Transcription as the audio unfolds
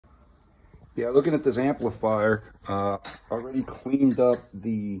Yeah, looking at this amplifier, already cleaned up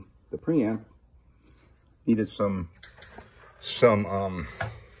the preamp. Needed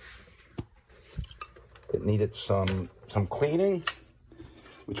it needed some cleaning,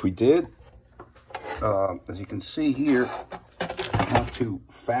 which we did. As you can see here, I have to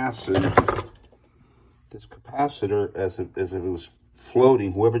fasten this capacitor as if it was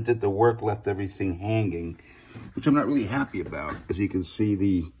floating. Whoever did the work left everything hanging, which I'm not really happy about. As you can see,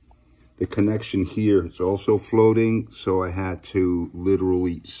 the connection here is also floating, so I had to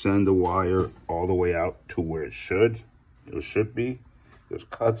literally send the wire all the way out to where it should be. There's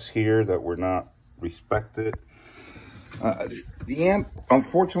cuts here that were not respected. The amp,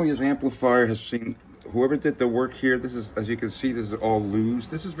 unfortunately, this amplifier has seen, whoever did the work here, this is, as you can see, this is all loose.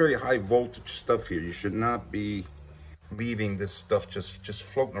 This is very high voltage stuff here. You should not be leaving this stuff just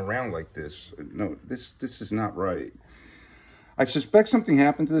floating around like this. No, this is not right. I suspect something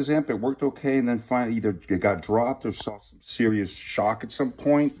happened to this amp. It worked okay, and then finally either it got dropped or saw some serious shock at some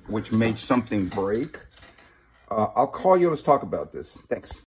point, which made something break. I'll call you. Let's talk about this. Thanks.